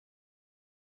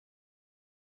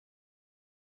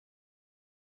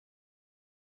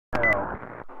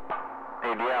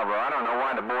Hey, Diablo, I don't know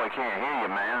why the boy can't hear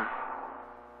you, man.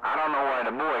 I don't know why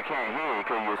the boy can't hear you,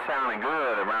 because you're sounding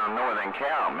good around Northern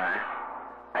Cal, man.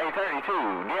 Hey, 32,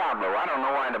 Diablo, I don't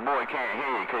know why the boy can't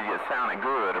hear you, because you're sounding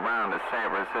good around the San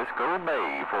Francisco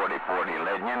Bay. 4040,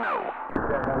 letting you know.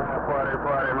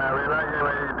 4040, man, we like it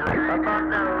when you do it. I'm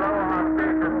not that low on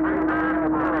station 3, man.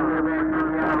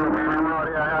 I'm out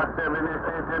here, I have 70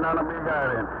 station on the Big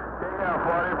Island. Yeah,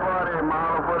 4040,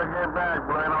 Mahalo for the get back,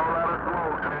 blowing a whole lot of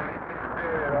smoke.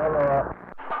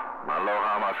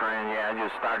 Aloha, my friend. Yeah, I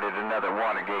just started another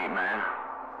Watergate, man.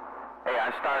 Hey,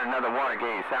 I started another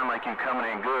Watergate. Sound like you coming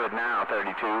in good now, 32.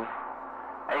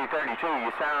 Hey, 32,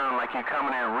 you sound like you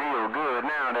coming in real good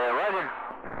now there, Roger.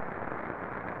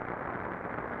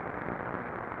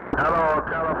 Hello,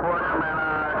 California, man.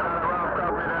 I got a rough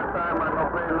copy that time. I'm not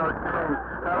playing no change.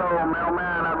 Hello,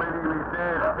 mailman. I believe he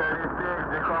said 36.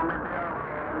 They call me Diablo.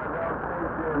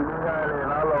 Big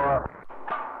Island. Hello.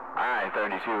 Alright,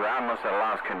 32, I must have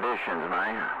lost conditions,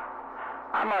 man.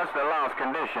 I must have lost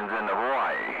conditions in the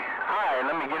Hawaii. Alright,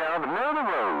 let me get out of the middle of the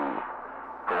road.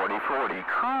 4040,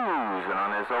 cruising on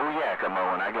this old Yakimo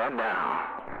when I got down.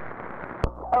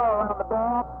 Around the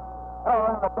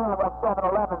bend, where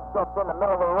 7-Eleven sits in the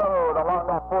middle of the road along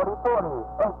that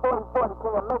 4040. Hey, 4040, can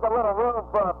you make a little room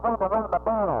for a friend around the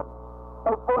bend?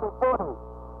 Hey, 4040,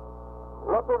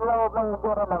 let this old man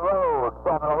get in the road.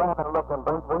 7-Eleven looking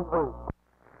break.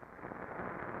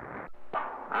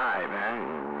 Alright, man,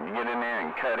 you get in there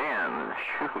and cut in.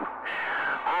 Shoot.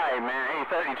 Alright, man, hey,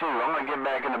 32, I'm gonna get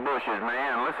back in the bushes,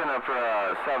 man. Listen up for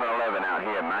 7-Eleven out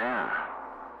here, man.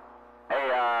 Hey,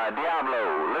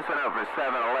 Diablo, listen up for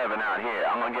 7-Eleven out here.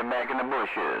 I'm gonna get back in the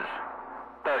bushes.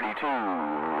 32,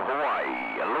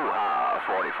 Hawaii, aloha,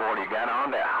 4040, got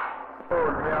on down.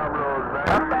 Oh, Diablo's back.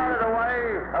 Up out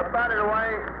of the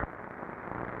way.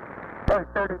 Hey,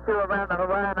 32 around the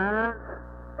Hawaiian Islands.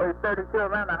 Hey, 32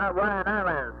 around the Hawaiian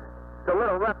Islands. It's a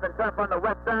little rough and tough on the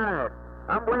west side.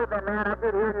 I'm waving, man. I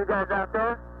did hear you guys out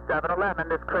there. 7-Eleven,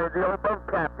 this crazy old boat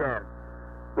captain.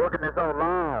 Working this old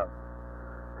long.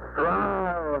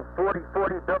 Strong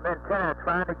 4040 built antenna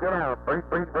trying to get out. Breathe.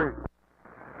 4040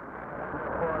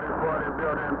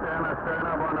 built antenna setting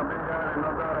up on the Big Island.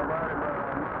 No doubt about it, but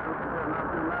not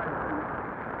too nice.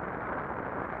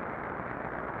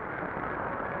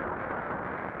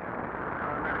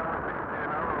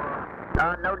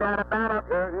 No doubt about it.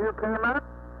 You came up,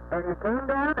 and you came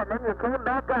down, and then you came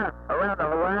back up around the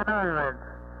Hawaiian Islands.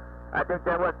 I think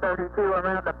that was 32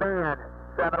 around the bend.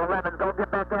 7-Eleven, go get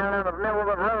back down in the middle of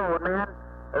the road, man.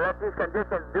 Let these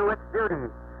conditions do its duty.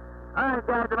 All right,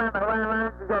 guys, around the Hawaiian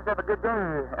Islands, you guys have a good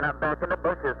day, and I'm back in the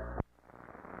bushes.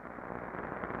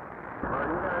 Well,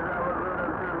 you guys have a good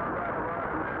one, too. No doubt about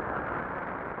it,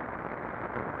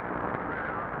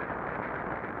 man.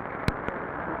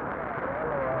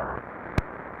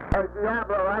 Hey,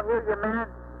 Diablo, I hear you, man.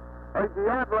 Hey,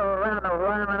 Diablo, around the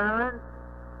Hawaiian Islands.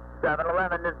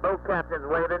 7-Eleven, this boat captain's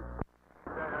waving.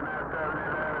 No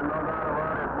doubt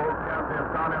about it. Boat captain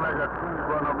sounding like a chief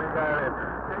on a Big Island.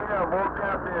 Yeah, boat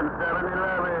captain,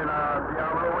 7-Eleven.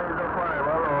 Diablo waves a 5.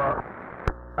 Aloha.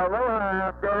 Aloha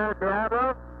out there, Diablo.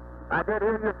 I did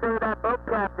hear you say that, boat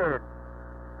captain.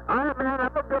 All right, man,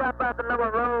 I'm going to get up out the middle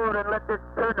of the road and let this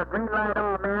turn the green light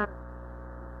on, man.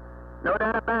 No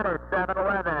doubt about it,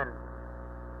 7-Eleven.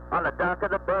 On the dock of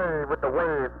the bay with the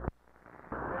waves.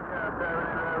 Yeah,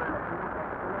 7-Eleven.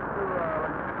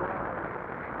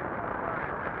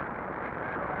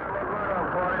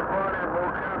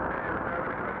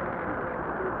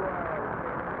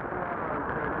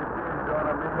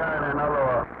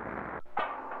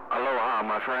 Aloha,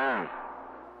 my friend.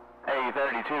 Hey,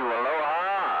 32, aloha.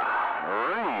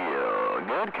 Real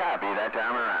good copy that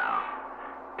time around.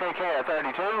 Take care,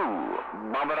 32.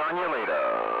 Bump it on you later.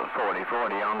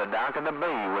 4040 on the dock of the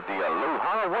bay with the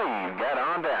aloha wave. Get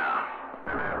on down.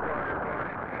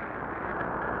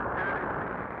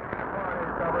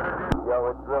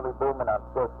 Yo, it's really booming on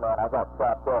 6, man. I got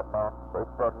chopped up, man. They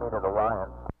sent me to the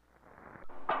Lions.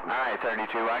 Alright,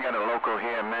 32, I got a local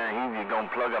here, man. He's gonna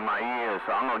plug up my ears,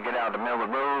 so I'm gonna get out the middle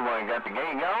of the road when I got the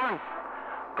gate going.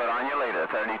 Put on you later,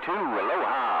 32,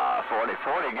 aloha,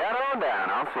 4040, get on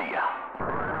down, I'll see ya.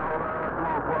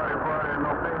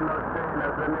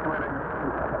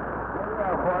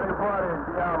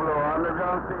 4040, Diablo,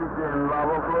 underground station,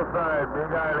 Lavo Flow side,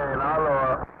 Big Island,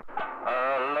 aloha.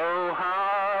 Aloha,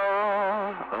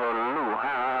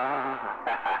 aloha.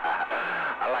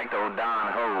 I like the old Don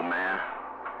Ho, man.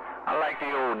 I like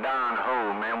the old Don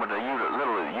Ho, man, with the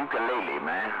little ukulele,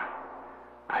 man.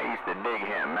 I used to dig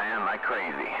him, man, like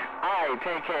crazy. All right,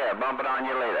 take care. Bump it on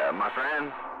you later, my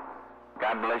friend.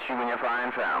 God bless you and your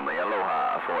fine family.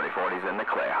 Aloha. 4040's in the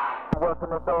clear. Working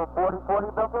this old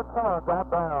 4040 bucket tank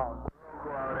outbound.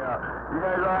 You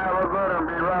guys all have a good one.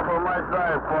 Be rough on my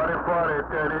side. 4040,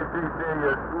 36,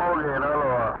 you're smoking.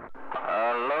 Aloha.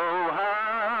 Aloha.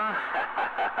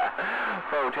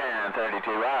 41032.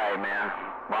 All right, man.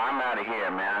 Well, I'm out of here,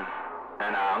 man.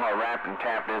 And I'm going to wrap and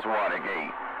tap this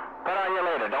Watergate. Put on you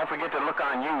later. Don't forget to look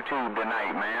on YouTube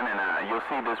tonight, man, and you'll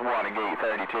see this Watergate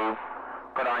 32.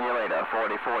 Put on you later.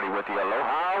 4040 with the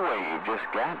Aloha wave. Just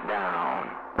got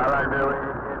down. I like the way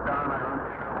you get down.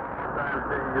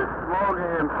 You're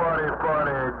smoking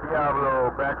 4040,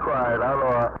 Diablo, back quiet.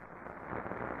 Aloha.